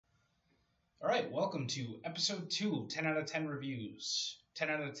All right, welcome to episode 2, 10 out of 10 reviews. 10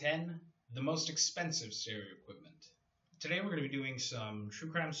 out of 10, the most expensive stereo equipment. Today we're going to be doing some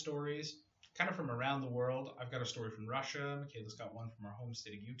true crime stories, kind of from around the world. I've got a story from Russia, Michaela's got one from our home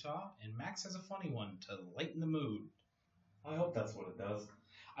state of Utah, and Max has a funny one to lighten the mood. I hope that's what it does.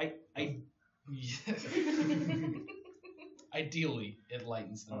 Ideally, it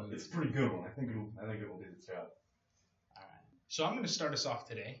lightens the mood. It's a pretty good one. I think it will do its job. All right. So I'm going to start us off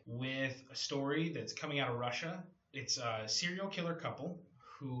today with a story that's coming out of Russia. It's a serial killer couple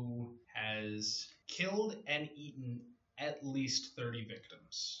who has killed and eaten at least 30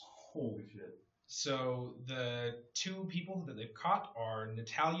 victims. Holy shit. So the two people that they've caught are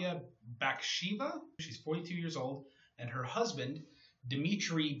Natalia Baksheva, she's 42 years old, and her husband,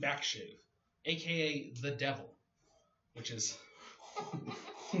 Dmitry Bakshev, a.k.a. the Devil, which is...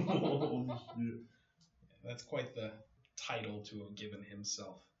 Holy shit. That's quite the title to have given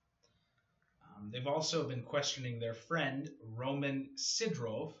himself. They've also been questioning their friend, Roman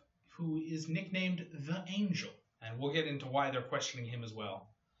Sidorov, who is nicknamed the Angel. And we'll get into why they're questioning him as well.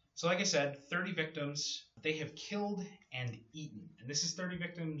 So like I said, 30 victims they have killed and eaten. And this is 30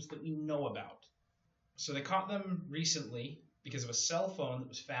 victims that we know about. So they caught them recently because of a cell phone that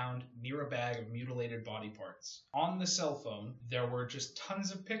was found near a bag of mutilated body parts. On the cell phone, there were just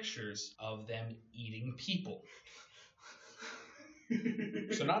tons of pictures of them eating people.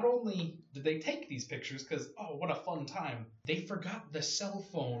 So not only did they take these pictures because, oh, what a fun time, they forgot the cell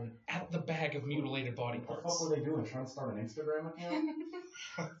phone at the bag of mutilated body parts. What the fuck were they doing? Trying to start an Instagram account?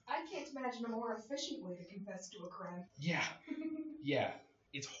 I can't imagine a more efficient way to confess to a crime. Yeah,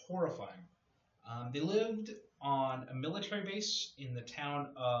 it's horrifying. They lived on a military base in the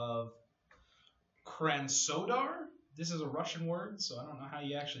town of Krasnodar. This is a Russian word, so I don't know how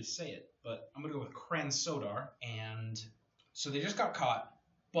you actually say it, but I'm going to go with Krasnodar. And so they just got caught,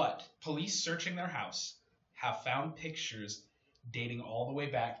 but police searching their house have found pictures dating all the way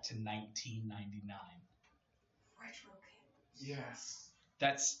back to 1999. Retro kids. Yes.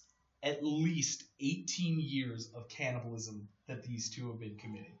 That's at least 18 years of cannibalism that these two have been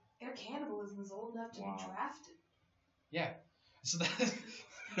committing. Their cannibalism is old enough to be drafted. Yeah. So that...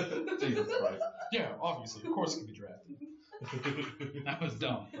 Jesus Christ. Yeah, obviously. Of course it can be drafted. That was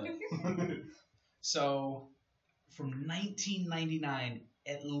dumb. But... So, from 1999,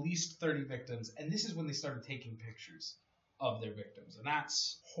 at least 30 victims. And this is when they started taking pictures of their victims. And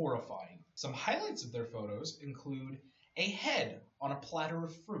that's horrifying. Some highlights of their photos include a head on a platter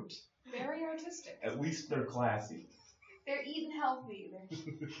of fruit. Very artistic. At least they're classy. They're eating healthy.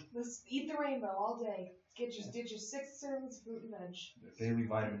 Let's eat the rainbow all day. Get your 6 servings of fruit and veg. Their daily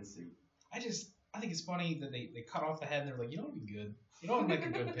vitamin C. I think it's funny that they cut off the head and they're like, you know what would be good? You know what would make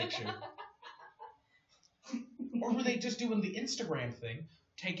a good picture? Or were they just doing the Instagram thing,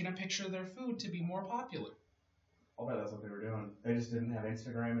 taking a picture of their food to be more popular? I'll bet that's what they were doing. They just didn't have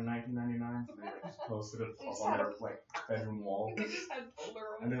Instagram in 1999, so they just posted it up on their bedroom wall. They just had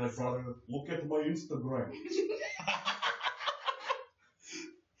Polaroids. And they're like, brother, look at my Instagram.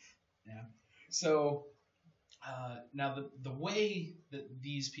 Yeah. So, now the way that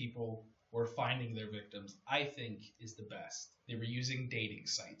these people were finding their victims, I think, is the best. They were using dating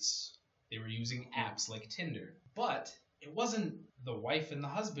sites. They were using apps like Tinder. But it wasn't the wife and the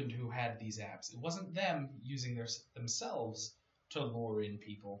husband who had these apps. It wasn't them using themselves to lure in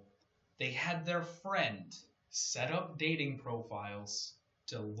people. They had their friend set up dating profiles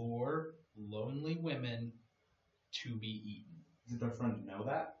to lure lonely women to be eaten. Did their friend know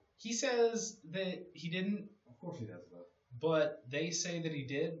that? He says that he didn't, Of course he does, though. but they say that he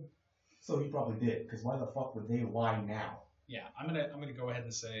did. So he probably did, because why the fuck would they lie now? Yeah, I'm gonna go ahead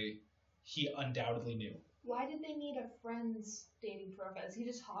and say he undoubtedly knew. Why did they need a friend's dating profile? Is he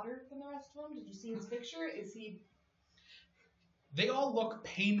just hotter than the rest of them? Did you see his picture? Is he... They all look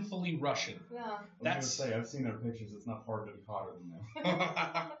painfully Russian. Yeah. I was going to say, I've seen their pictures. It's not hard to be hotter than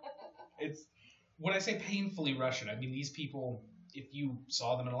them. It's when I say painfully Russian, I mean these people, if you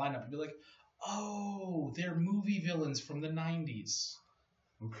saw them in a lineup, you'd be like, oh, they're movie villains from the 90s.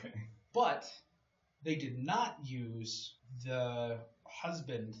 Okay. But they did not use the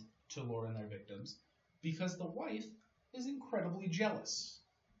husband to lure in their victims because the wife is incredibly jealous.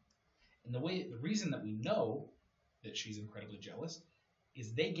 And the reason that we know that she's incredibly jealous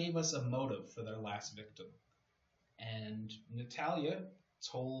is they gave us a motive for their last victim. And Natalia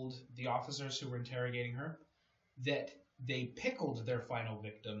told the officers who were interrogating her that they pickled their final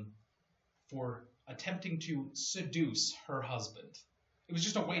victim for attempting to seduce her husband. It was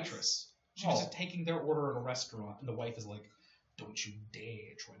just a waitress. She was just taking their order at a restaurant, and the wife is like, don't you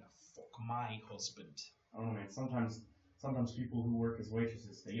dare try to fuck my husband. I don't know, man. Sometimes Sometimes people who work as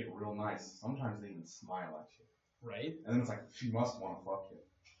waitresses, they get real nice. Sometimes they even smile at you. Right? And then it's like, she must want to fuck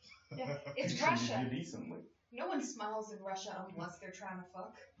you. Yeah, it's She treated Russia. you decently. No one smiles in Russia unless they're trying to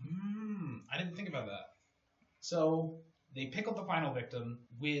fuck. I didn't think about that. So they pick up the final victim.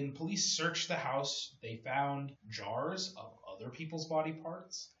 When police searched the house, they found jars of other people's body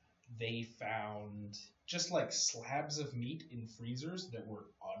parts. They found just like slabs of meat in freezers that were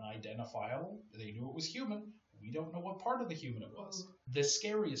unidentifiable. They knew it was human. We don't know what part of the human it was. The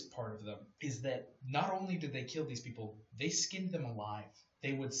scariest part of them is that not only did they kill these people, they skinned them alive.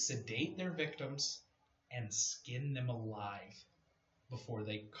 They would sedate their victims and skin them alive before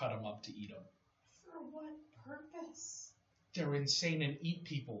they cut them up to eat them. For what purpose? They're insane and eat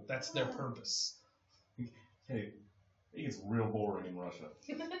people. That's their purpose. Hey, it gets real boring in Russia.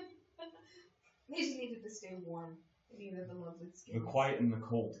 They just needed to stay warm. They needed the lovely skin. The quiet and the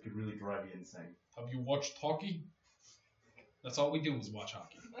cold could really drive you insane. Have you watched hockey? That's all we do is watch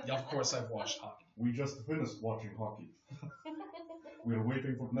hockey. Yeah, of course I've watched hockey. We just finished watching hockey. We're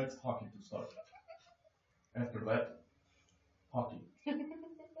waiting for next hockey to start. After that, hockey.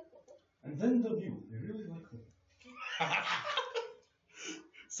 And then the view. I really like that.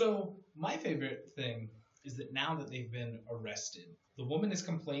 So, my favorite thing is that now that they've been arrested, the woman is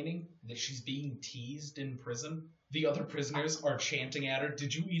complaining that she's being teased in prison. The other prisoners are chanting at her,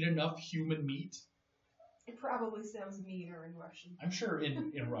 "Did you eat enough human meat?" It probably sounds meaner in Russian. I'm sure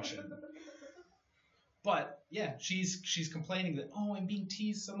in Russian. But, yeah, she's complaining that, oh, I'm being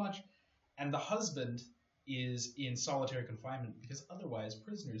teased so much. And the husband is in solitary confinement because otherwise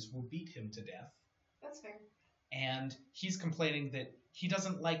prisoners will beat him to death. That's fair. And he's complaining that he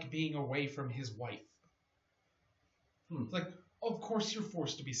doesn't like being away from his wife. It's like, of course you're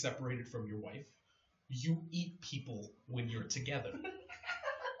forced to be separated from your wife. You eat people when you're together.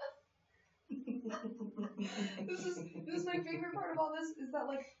 This is my favorite part of all this is that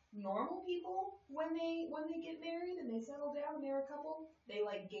like normal people when they get married and they settle down and they're a couple, they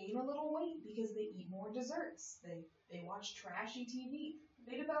like gain a little weight because they eat more desserts. They watch trashy TV.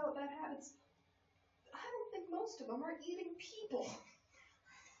 They develop bad habits. I don't think most of them are eating people.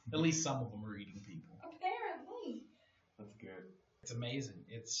 At least some of them are eating people. Apparently. That's good. It's amazing.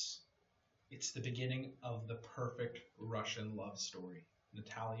 It's the beginning of the perfect Russian love story.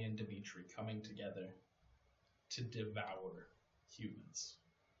 Natalia and Dmitri coming together to devour humans.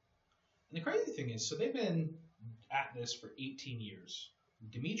 And the crazy thing is, so they've been at this for 18 years.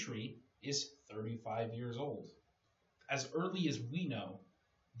 Dmitri is 35 years old. As early as we know,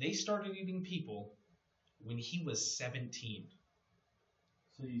 they started eating people when he was 17.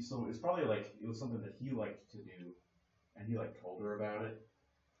 So it's probably like, it was something that he liked to do, and he like told her about it,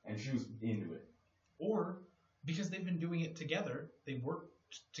 and she was into it. Or, because they've been doing it together, they worked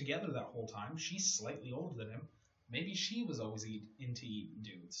together that whole time. She's slightly older than him. Maybe she was always into eating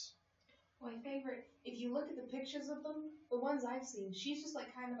dudes. My favorite, if you look at the pictures of them, the ones I've seen, she's just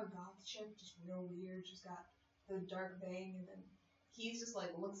like kind of a goth chick, just real weird. She's got the dark bang, and then he's just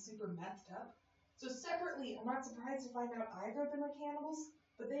like looks super methed up. So separately, I'm not surprised to find out either of them are cannibals,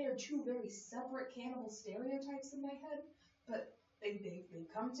 but they are two very separate cannibal stereotypes in my head. But they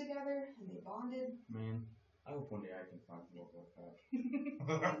come together and they bonded. Man, I hope one day I can find love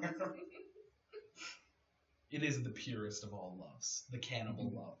like that. It is the purest of all loves, the cannibal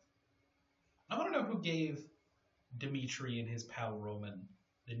love. I want to know who gave Dmitri and his pal Roman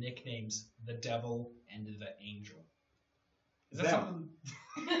the nicknames the Devil and the Angel. Is that Them.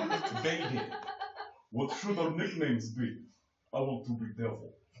 something? They did. What should our nicknames be? I want to be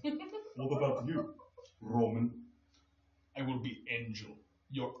Devil. What about you, Roman? I will be Angel,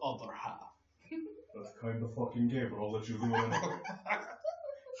 your other half. That's kind of fucking gay, but I'll let you do it anyway.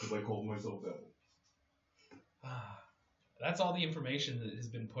 Because I called myself Devil. That's all the information that has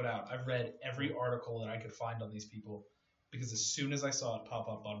been put out. I've read every article that I could find on these people because as soon as I saw it pop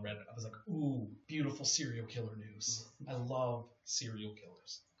up on Reddit, I was like, ooh, beautiful serial killer news. I love serial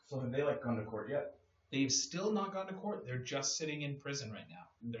killers. So have they like gone to court yet? They've still not gone to court. They're just sitting in prison right now.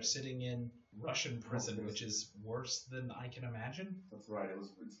 They're sitting in Russian prison, which is worse than I can imagine. That's right.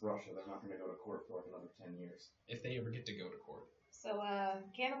 It's Russia. They're not going to go to court for like another 10 years. If they ever get to go to court. So,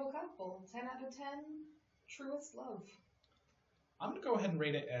 cannibal couple, 10 out of 10, truest love. I'm going to go ahead and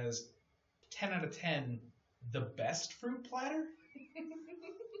rate it as 10 out of 10, the best fruit platter.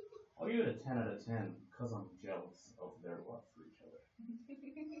 I'll give it a 10 out of 10 because I'm jealous of their love for each other.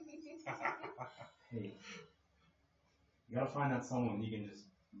 Hey, you gotta find out someone you can just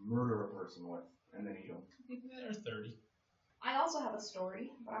murder a person with and then eat them. They're 30. I also have a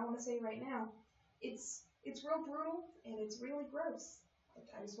story, but I want to say right now, it's real brutal and it's really gross. But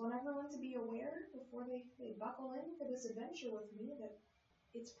I just want everyone to be aware before they buckle in for this adventure with me that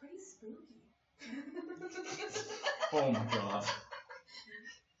it's pretty spooky. Oh my god.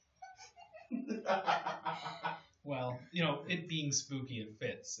 Well, it being spooky, it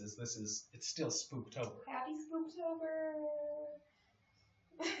fits, as it's still Spooktober. Happy Spooktober!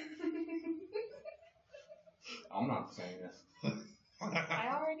 I'm not saying this. I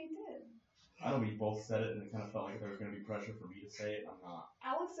already did. I know we both said it, and it kind of felt like there was going to be pressure for me to say it, and I'm not.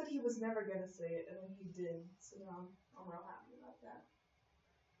 Alex said he was never going to say it, and then he did, so I'm real happy about that.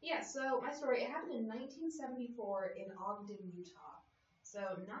 Yeah, so my story, it happened in 1974 in Ogden, Utah. So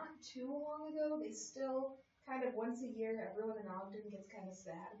not too long ago. They still kind of once a year, everyone in Ogden gets kind of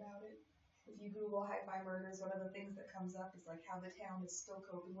sad about it. If you Google Hi-Fi murders, one of the things that comes up is like how the town is still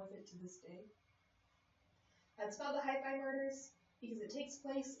coping with it to this day. It's called the Hi-Fi murders because it takes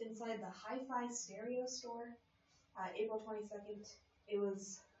place inside the Hi-Fi stereo store. April 22nd. It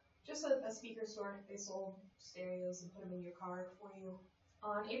was just a speaker store. They sold stereos and put them in your car for you.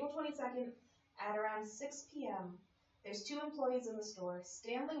 On April 22nd, at around 6 p.m., there's two employees in the store,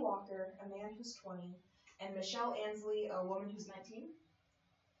 Stanley Walker, a man who's 20, and Michelle Ansley, a woman who's 19.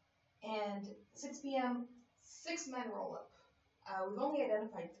 And 6 p.m., 6 men roll up. We've only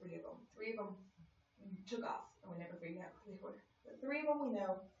identified 3 of them. 3 of them took off, and we never figured out who they were. The 3 of them we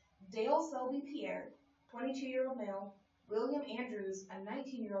know: Dale Selby Pierre, 22-year-old male; William Andrews, a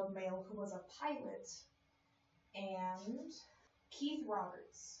 19-year-old male who was a pilot; and Keith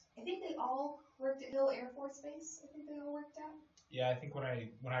Roberts. I think they all worked at Hill Air Force Base. I think they all worked at. Yeah, I think when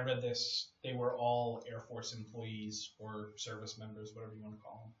I read this, they were all Air Force employees or service members, whatever you want to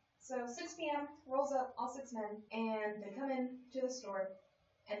call them. So 6 p.m. rolls up, all 6 men, and they come in to the store,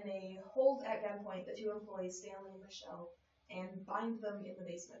 and they hold at gunpoint the 2 employees, Stanley and Michelle, and bind them in the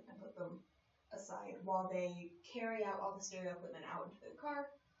basement and put them aside while they carry out all the stereo equipment out into their car.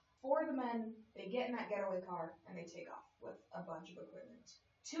 4 of the men, they get in that getaway car, and they take off with a bunch of equipment.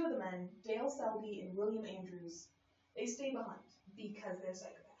 2 of the men, Dale Selby and William Andrews, they stay behind because they're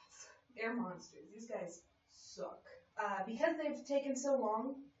psychopaths. They're monsters. These guys suck. Because they've taken so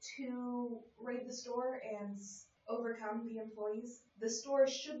long to raid the store and overcome the employees, the store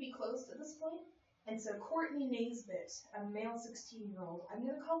should be closed at this point. And so Courtney Naisbitt, a male 16-year-old, I'm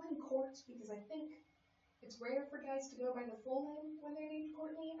going to call him Court because I think it's rare for guys to go by the full name when they're named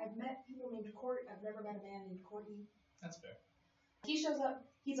Courtney. I've met people named Court. I've never met a man named Courtney. That's fair. He shows up.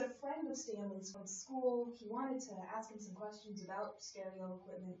 He's a friend of Stanley's from school. He wanted to ask him some questions about stereo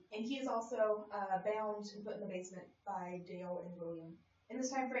equipment. And he is also bound and put in the basement by Dale and William. In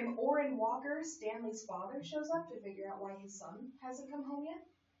this time frame, Orrin Walker, Stanley's father, shows up to figure out why his son hasn't come home yet.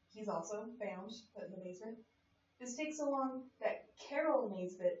 He's also bound, put in the basement. This takes so long that Carol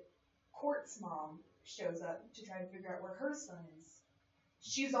Naisbitt, Court's mom, shows up to try to figure out where her son is.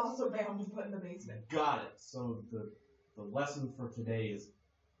 She's also bound and put in the basement. Got it. So the lesson for today is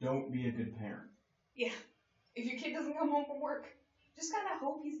don't be a good parent. Yeah. If your kid doesn't come home from work, just kind of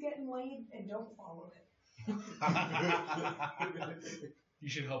hope he's getting laid and don't follow him. You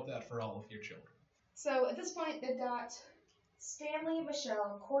should hope that for all of your children. So at this point, they've got Stanley,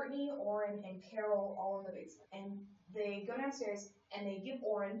 Michelle, Courtney, Orrin, and Carol all in the basement. And they go downstairs and they give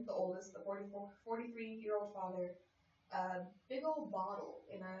Orrin, the oldest, the 43-year-old father, a big old bottle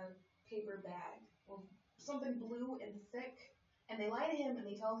in a paper bag with something blue and thick. And they lie to him and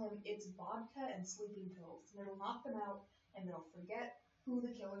they tell him it's vodka and sleeping pills. And it'll knock them out and they'll forget who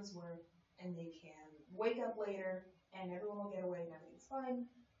the killers were and they can wake up later and everyone will get away and everything's fine.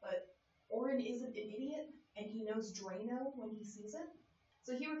 But Orrin isn't an idiot and he knows Drano when he sees it.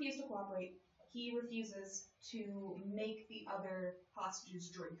 So he refused to cooperate. He refuses to make the other hostages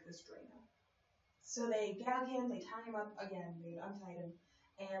drink this Drano. So they gag him, they tie him up again, they untie him,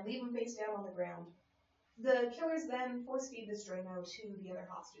 and leave him face down on the ground. The killers then force-feed this Drano to the other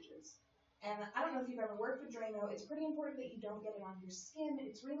hostages. And I don't know if you've ever worked with Drano, it's pretty important that you don't get it on your skin.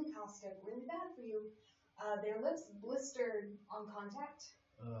 It's really caustic, really bad for you. Their lips blistered on contact.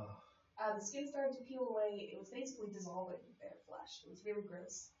 The skin started to peel away. It was basically dissolving their flesh. It was really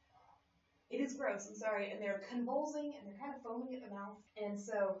gross. It is gross, I'm sorry. And they're convulsing and they're kind of foaming at the mouth. And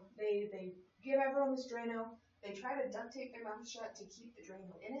so they give everyone this Drano. They try to duct tape their mouth shut to keep the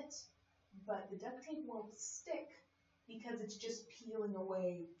Drano in it. But the duct tape won't stick because it's just peeling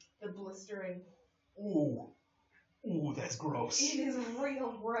away the blistering. Ooh, that's gross. It is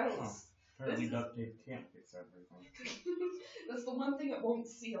real gross. Apparently duct tape can't fix everything. That's the one thing it won't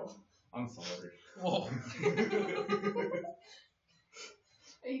seal. I'm sorry. Whoa.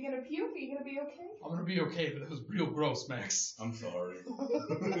 Are you gonna puke? Are you gonna be okay? I'm gonna be okay, but that was real gross, Max. I'm sorry.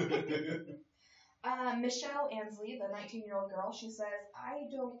 Michelle Ansley, the 19-year-old girl, she says, "I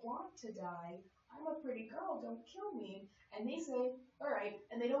don't want to die. I'm a pretty girl. Don't kill me." And they say, "All right,"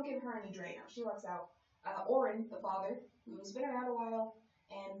 and they don't give her any Drano. She walks out. Orin, the father, who's been around a while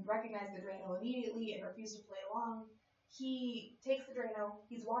and recognized the Drano immediately and refused to play along, he takes the Drano.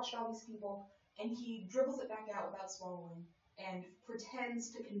 He's watched all these people, and he dribbles it back out without swallowing and pretends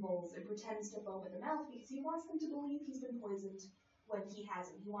to convulse and pretends to foam at the mouth because he wants them to believe he's been poisoned when he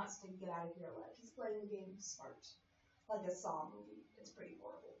hasn't. He wants to get out of here alive. He's playing the game smart. Like a Saw movie. It's pretty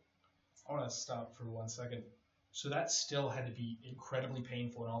horrible. I want to stop for 1 second. So that still had to be incredibly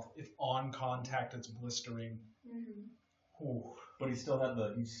painful and awful. If on contact it's blistering. Mm-hmm. Ooh. But he still had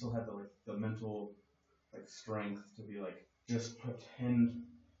the mental strength to be just pretend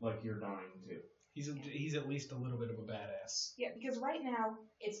like you're dying too. He's at least a little bit of a badass. Yeah, because right now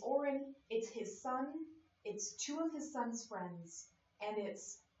it's Orin, it's his son, it's two of his son's friends, and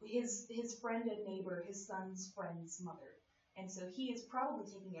it's his friend and neighbor, his son's friend's mother. And so he is probably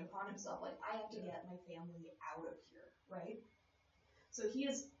taking it upon himself, I have to get my family out of here, right? So he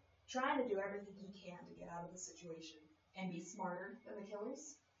is trying to do everything he can to get out of the situation and be smarter than the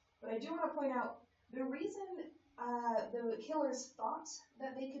killers. But I do want to point out, the reason the killers thought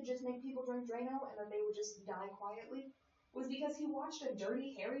that they could just make people drink Drano and that they would just die quietly was because he watched a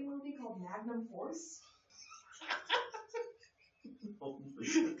Dirty Harry movie called Magnum Force.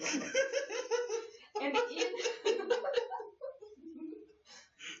 And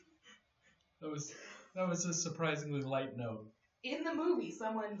that was a surprisingly light note. In the movie,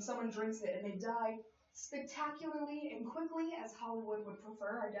 someone drinks it and they die spectacularly and quickly, as Hollywood would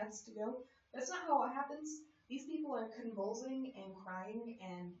prefer our deaths to go. That's not how it happens. These people are convulsing and crying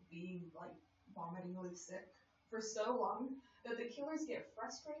and being vomitingly sick for so long that the killers get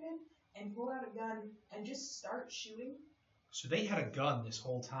frustrated and pull out a gun and just start shooting. So they had a gun this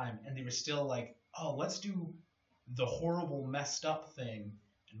whole time, and they were still like, "Oh, let's do the horrible, messed up thing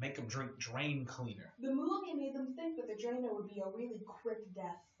and make them drink drain cleaner." The movie made them think that the Drano would be a really quick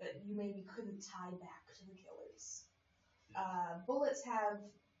death that you maybe couldn't tie back to the killers. Bullets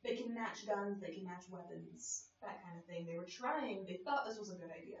they can match guns, they can match weapons, that kind of thing. They thought this was a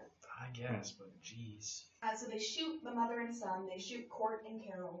good idea. I guess, but jeez. So they shoot the mother and son, they shoot Court and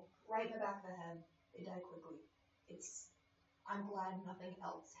Carol right in the back of the head. They die quickly. I'm glad nothing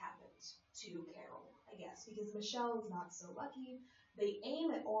else happened to Carol, I guess, because Michelle is not so lucky. They aim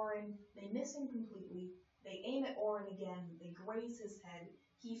at Orin, they miss him completely. They aim at Orin again, they graze his head.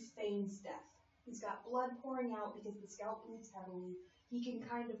 He feigns death. He's got blood pouring out because the scalp bleeds heavily. He can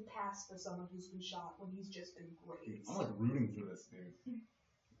kind of pass for someone who's been shot when he's just been grazed. I'm rooting for this dude.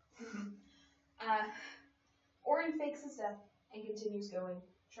 Orin fakes his death and continues going,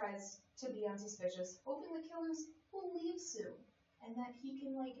 tries to be unsuspicious, hoping the killers will leave soon and that he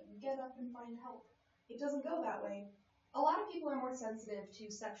can get up and find help. It doesn't go that way. A lot of people are more sensitive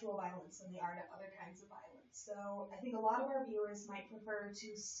to sexual violence than they are to other kinds of violence. So I think a lot of our viewers might prefer to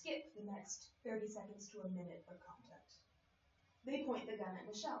skip the next 30 seconds to a minute of content. They point the gun at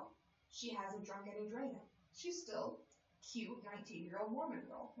Michelle. She hasn't drunk any Drano. She's still cute 19-year-old Mormon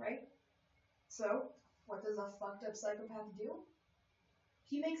girl, right? So, what does a fucked up psychopath do?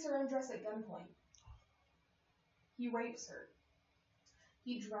 He makes her undress at gunpoint. He rapes her.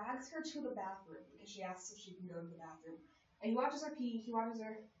 He drags her to the bathroom because she asks if she can go to the bathroom. And he watches her pee, he watches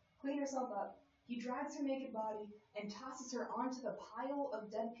her clean herself up. He drags her naked body and tosses her onto the pile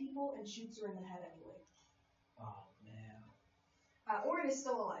of dead people and shoots her in the head anyway. Oh, man. Orin is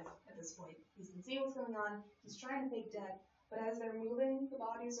still alive at this point. He's been seeing what's going on. He's trying to fake dead. But as they're moving the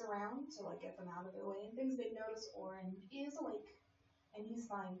bodies around to get them out of their way and things, they notice Orin is awake and he's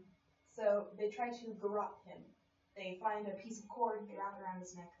fine. So they try to garrote him. They find a piece of cord, they wrap it around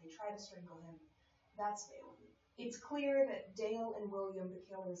his neck, they try to strangle him. That's failing. It's clear that Dale and William, the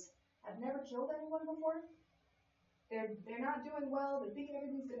killers, have never killed anyone before. They're not doing well. They think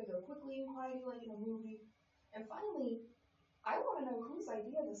everything's going to go quickly and quietly like in a movie. And finally, I want to know whose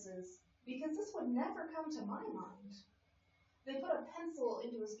idea this is, because this would never come to my mind. They put a pencil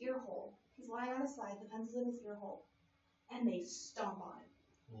into his ear hole. He's lying on his side, the pencil's in his ear hole, and they stomp on it.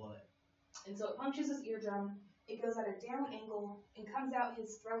 What? And so it punctures his eardrum. It goes at a down angle and comes out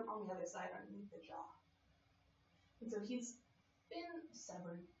his throat on the other side underneath the jaw. And so he's been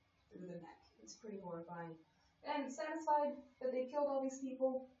severed through the neck. It's pretty horrifying. And satisfied that they killed all these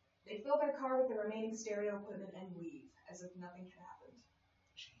people, they fill their car with the remaining stereo equipment and leave, as if nothing had happened.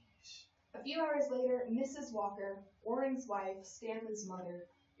 Jeez. A few hours later, Mrs. Walker, Orin's wife, Stanley's mother,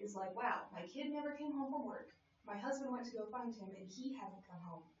 is like, "Wow, my kid never came home from work. My husband went to go find him, and he hasn't come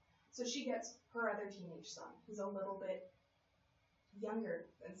home." So she gets her other teenage son, who's a little bit younger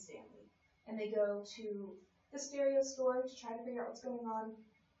than Stanley. and they go to the stereo store to try to figure out what's going on,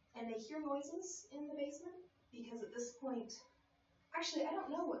 and they hear noises in the basement, because at this point, actually, I don't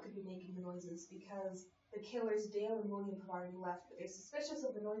know what could be making the noises, because the killers, Dale and William, have already left, but they're suspicious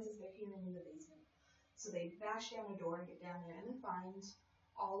of the noises they're hearing in the basement. So they bash down a door and get down there, and they find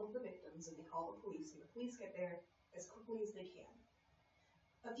all of the victims, and they call the police, and the police get there as quickly as they can.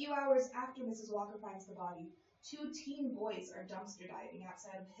 A few hours after Mrs. Walker finds the body, 2 teen boys are dumpster diving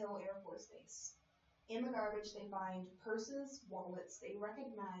outside of Hill Air Force Base. In the garbage, they find purses, wallets. They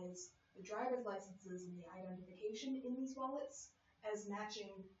recognize the driver's licenses and the identification in these wallets as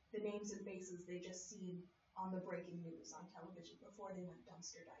matching the names and faces they just seen on the breaking news on television before they went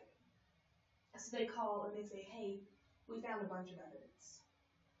dumpster diving. So they call and they say, hey, we found a bunch of evidence.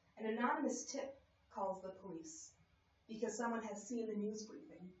 An anonymous tip calls the police because someone has seen the news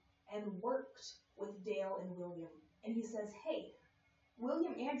briefing and worked with Dale and William. And he says, hey,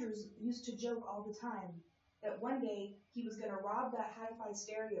 William Andrews used to joke all the time that one day he was going to rob that hi-fi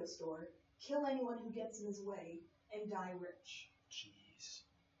stereo store, kill anyone who gets in his way, and die rich. Jeez.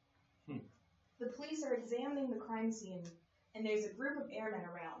 The police are examining the crime scene, and there's a group of airmen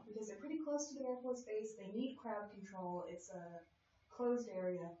around because they're pretty close to the Air Force Base. They need crowd control. It's a closed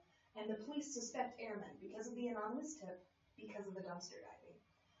area. And the police suspect airmen because of the anonymous tip, because of the dumpster diving.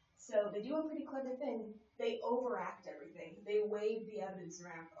 So they do a pretty clever thing. They overact everything. They wave the evidence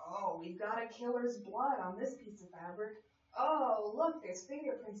around. Oh, we've got a killer's blood on this piece of fabric. Oh, look, there's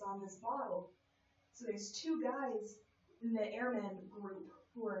fingerprints on this bottle. So there's 2 guys in the airmen group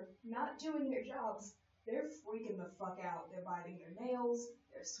who are not doing their jobs. They're freaking the fuck out. They're biting their nails.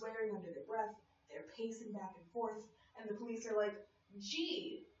 They're swearing under their breath. They're pacing back and forth. And the police are like,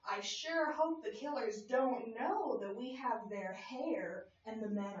 gee, I sure hope the killers don't know that we have their hair. And the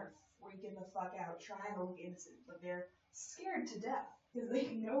men are freaking the fuck out, trying to look innocent, but they're scared to death because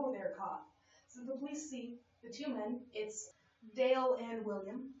they know they're caught. So the police see the 2 men, it's Dale and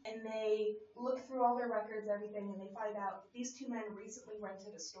William, and they look through all their records, everything, and they find out that these 2 men recently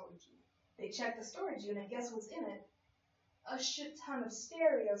rented a storage unit. They check the storage unit, guess what's in it? A shit ton of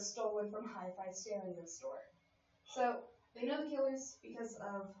stereos stolen from Hi-Fi Stereo Store. So they know the killers because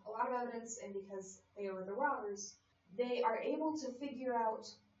of a lot of evidence and because they were the robbers. They are able to figure out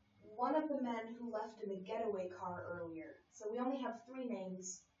one of the men who left in a getaway car earlier. So we only have 3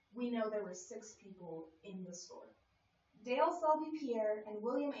 names. We know there were 6 people in the store. Dale Selby Pierre and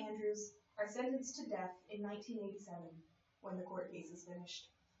William Andrews are sentenced to death in 1987 when the court case is finished.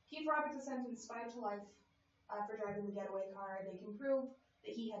 Keith Roberts is sentenced 5 to life for driving the getaway car. They can prove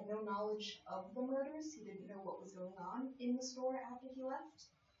that he had no knowledge of the murders. He didn't know what was going on in the store after he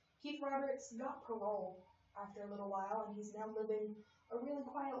left. Keith Roberts got parole after a little while, and he's now living a really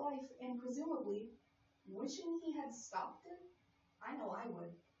quiet life, and presumably wishing he had stopped it. I know I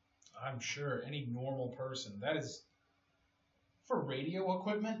would. I'm sure any normal person. That is for radio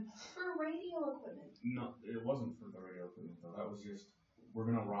equipment. For radio equipment. No, it wasn't for the radio equipment though. That was just, we're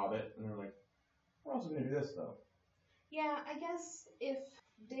gonna rob it, and they're like, we're also gonna do this though. Yeah, I guess if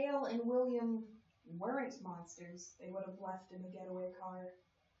Dale and William weren't monsters, they would have left in the getaway car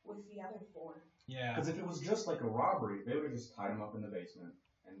with the other 4. Yeah. Because if it was just like a robbery, they would have just tied them up in the basement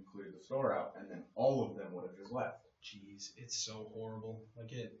and cleared the store out, and then all of them would have just left. Jeez, it's so horrible.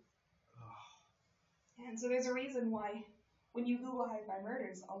 Like it. And so there's a reason why when you Google Hi-Fi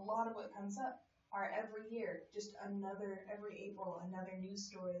murders, a lot of what comes up are every year, just every April, another news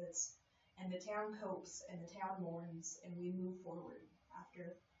story and the town copes and the town mourns, and we move forward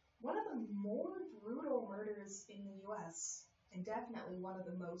after one of the more brutal murders in the U.S., and definitely one of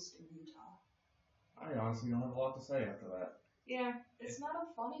the most in Utah. I honestly don't have a lot to say after that. Yeah, it's not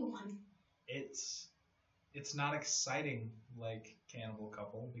a funny one. It's not exciting like Cannibal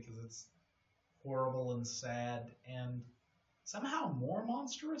Couple because it's horrible and sad and somehow more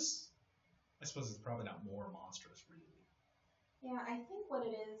monstrous. I suppose it's probably not more monstrous, really. Yeah, I think what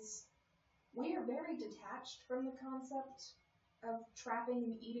it is, we are very detached from the concept of trapping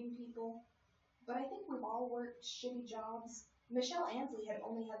and eating people, but I think we've all worked shitty jobs. Michelle Ansley had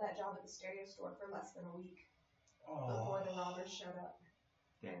only had that job at the stereo store for less than a week before the robbers showed up.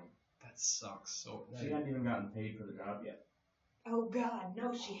 Damn. That sucks. So She hadn't even gotten paid for the job yet. Oh god,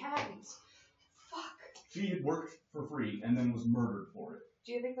 no she hadn't. Fuck. She had worked for free and then was murdered for it.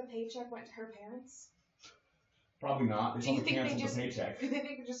 Do you think the paycheck went to her parents? Probably not. They Do you probably think canceled the paycheck. Do they think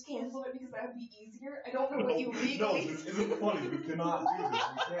they could just cancel it because that would be easier? I don't know what you No, legally... this isn't funny. We cannot do this.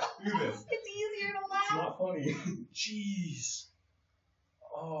 We can't do this. It's easier to It's laugh. not funny. Jeez.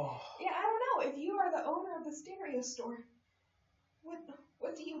 Oh. Yeah, I don't know. If you are the owner of the stereo store,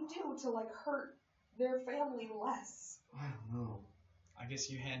 what do you do to, like, hurt their family less? I don't know. I guess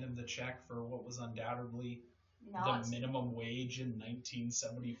you hand him the check for what was undoubtedly Not the minimum wage in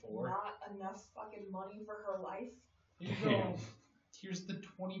 1974. not enough fucking money for her life. Here you go. Here's the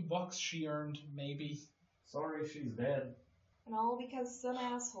 $20 she earned, maybe. Sorry, she's dead. And all because some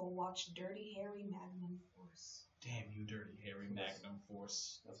asshole watched Dirty Harry Magnum Force. Damn you, Dirty Harry Magnum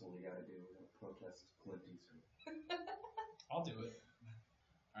Force. That's what we gotta do. We gotta protest Clint Eastwood. I'll do it.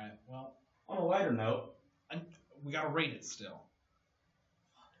 Alright, well, On a lighter note, we gotta rate it still.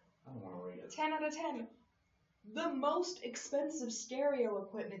 I don't want to rate it. 10 out of 10. The most expensive stereo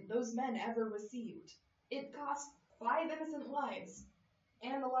equipment those men ever received. It cost 5 innocent lives.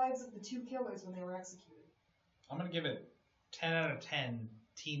 And the lives of the 2 killers when they were executed. I'm gonna give it 10 out of 10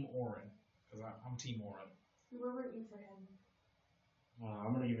 Team Orin. Because I'm Team Orin. We were rooting for him.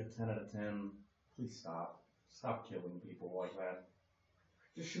 I'm gonna give it 10 out of 10. Please stop. Stop killing people like that.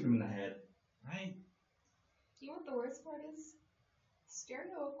 Just shoot him in the head. Right? You know what the worst part is?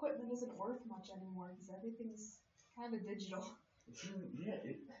 Stereo equipment isn't worth much anymore because everything's kind of digital.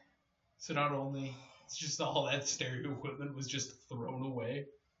 So not only, it's just all that stereo equipment was just thrown away.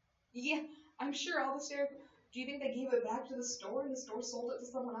 Yeah, I'm sure all the stereo. Do you think they gave it back to the store and the store sold it to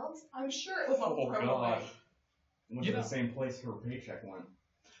someone else? I'm sure it was all thrown away. Went to the same place her paycheck went.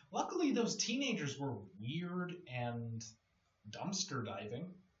 Luckily, those teenagers were weird and dumpster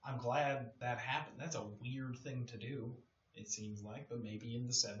diving. I'm glad that happened. That's a weird thing to do, it seems like, but maybe in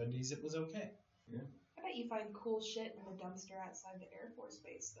the 70s it was okay. Yeah. I bet you find cool shit in the dumpster outside the Air Force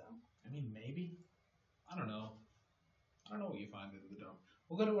Base, though. I mean, maybe. I don't know. I don't know what you find in the dump.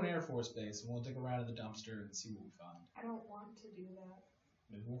 We'll go to an Air Force base and we'll dig around in the dumpster and see what we find. I don't want to do that.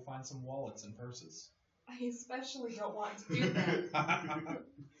 Maybe we'll find some wallets and purses. I especially don't want to do that. I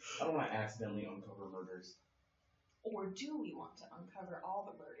don't want to accidentally uncover murders. Or do we want to uncover all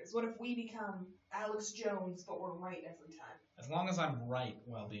the murders? What if we become Alex Jones, but we're right every time? As long as I'm right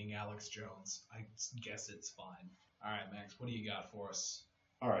while being Alex Jones, I guess it's fine. Alright, Max, what do you got for us?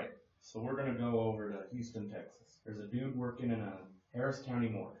 Alright, so we're going to go over to Houston, Texas. There's a dude working in a Harris County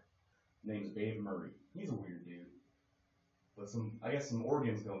morgue. His name's Dave Murray. He's a weird dude. But I guess some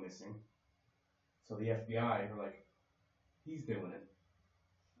organs go missing. So the FBI are like, he's doing it.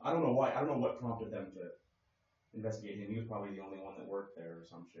 I don't know why. I don't know what prompted them to investigate him. He was probably the only one that worked there or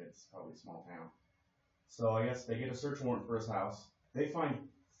some shit. It's probably a small town. So I guess they get a search warrant for his house. They find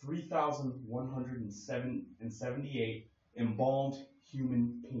 3,178 embalmed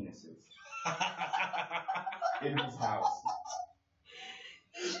human penises in his house.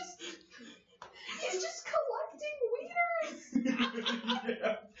 He's just collecting wieners!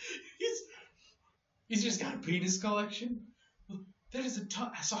 Yeah. He's just got a penis collection? That is a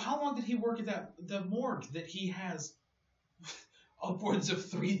ton. So how long did he work at the morgue that he has upwards of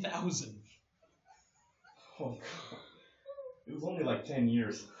 3,000? Oh, God. It was only like 10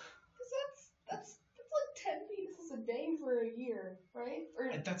 years. That's like 10 penises a day for a year, right?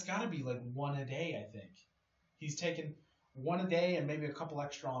 Or That's got to be like one a day, I think. He's taken one a day and maybe a couple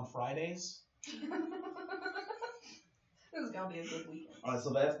extra on Fridays. This is gonna be a good weekend. So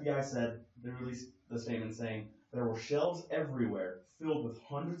the FBI said, they released the statement saying, there were shelves everywhere filled with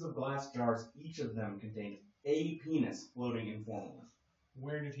hundreds of glass jars. Each of them contained a penis floating in formalin.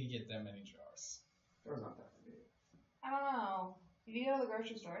 Where did he get that many jars? Jars not that big. I don't know. If you go to the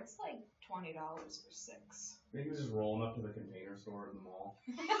grocery store, it's like $20 for 6. Maybe he was just rolling up to the container store in the mall.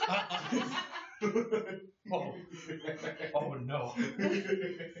 Oh no.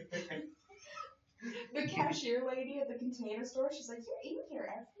 The cashier lady at the container store, she's like, "You're in here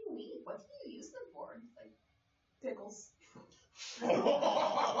every week. What do you use them for?" And it's like, pickles.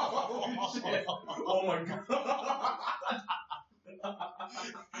 Oh, shit. Oh my God.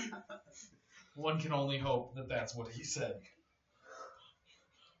 One can only hope that that's what he said.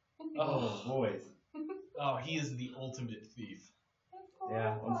 Oh, boys. Oh, he is the ultimate thief.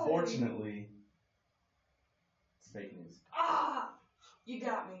 Yeah, unfortunately, it's fake news. Ah! You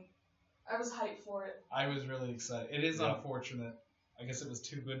got me. I was hyped for it. I was really excited. It is Yeah. unfortunate. I guess it was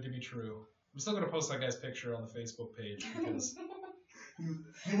too good to be true. I'm still going to post that guy's picture on the Facebook page because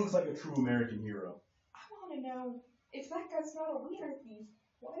He looks like a true American hero. I want to know, if that guy's not a wiener thief,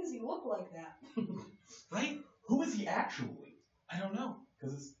 why does he look like that? right? Who is he actually? I don't know.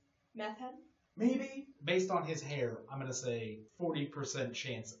 Because it's Meth head? maybe. Based on his hair, I'm going to say 40%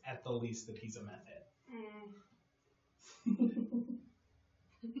 chance at the least that he's a meth head.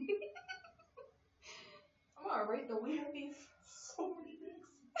 I'm gonna rate the wiener thief. So many dicks.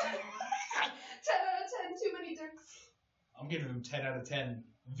 10 out of 10, too many dicks. I'm giving him 10 out of 10,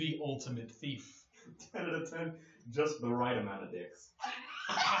 the ultimate thief. 10 out of 10, just the right amount of dicks.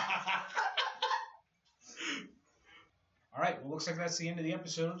 All right, well, looks like that's the end of the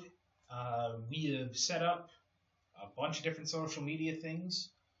episode. We have set up a bunch of different social media things.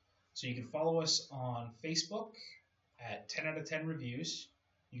 So you can follow us on Facebook at 10 out of 10 reviews.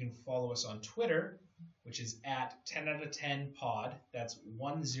 You can follow us on Twitter, which is at 10 out of 10 pod. That's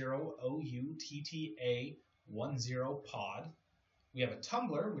 10OUTTA 10pod. We have a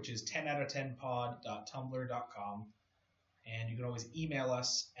Tumblr, which is 10 out of 10pod.tumblr.com. And you can always email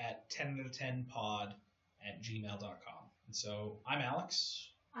us at 10 out of 10pod@gmail.com. And so I'm Alex.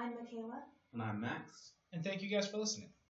 I'm Michaela. And I'm Max. And thank you guys for listening.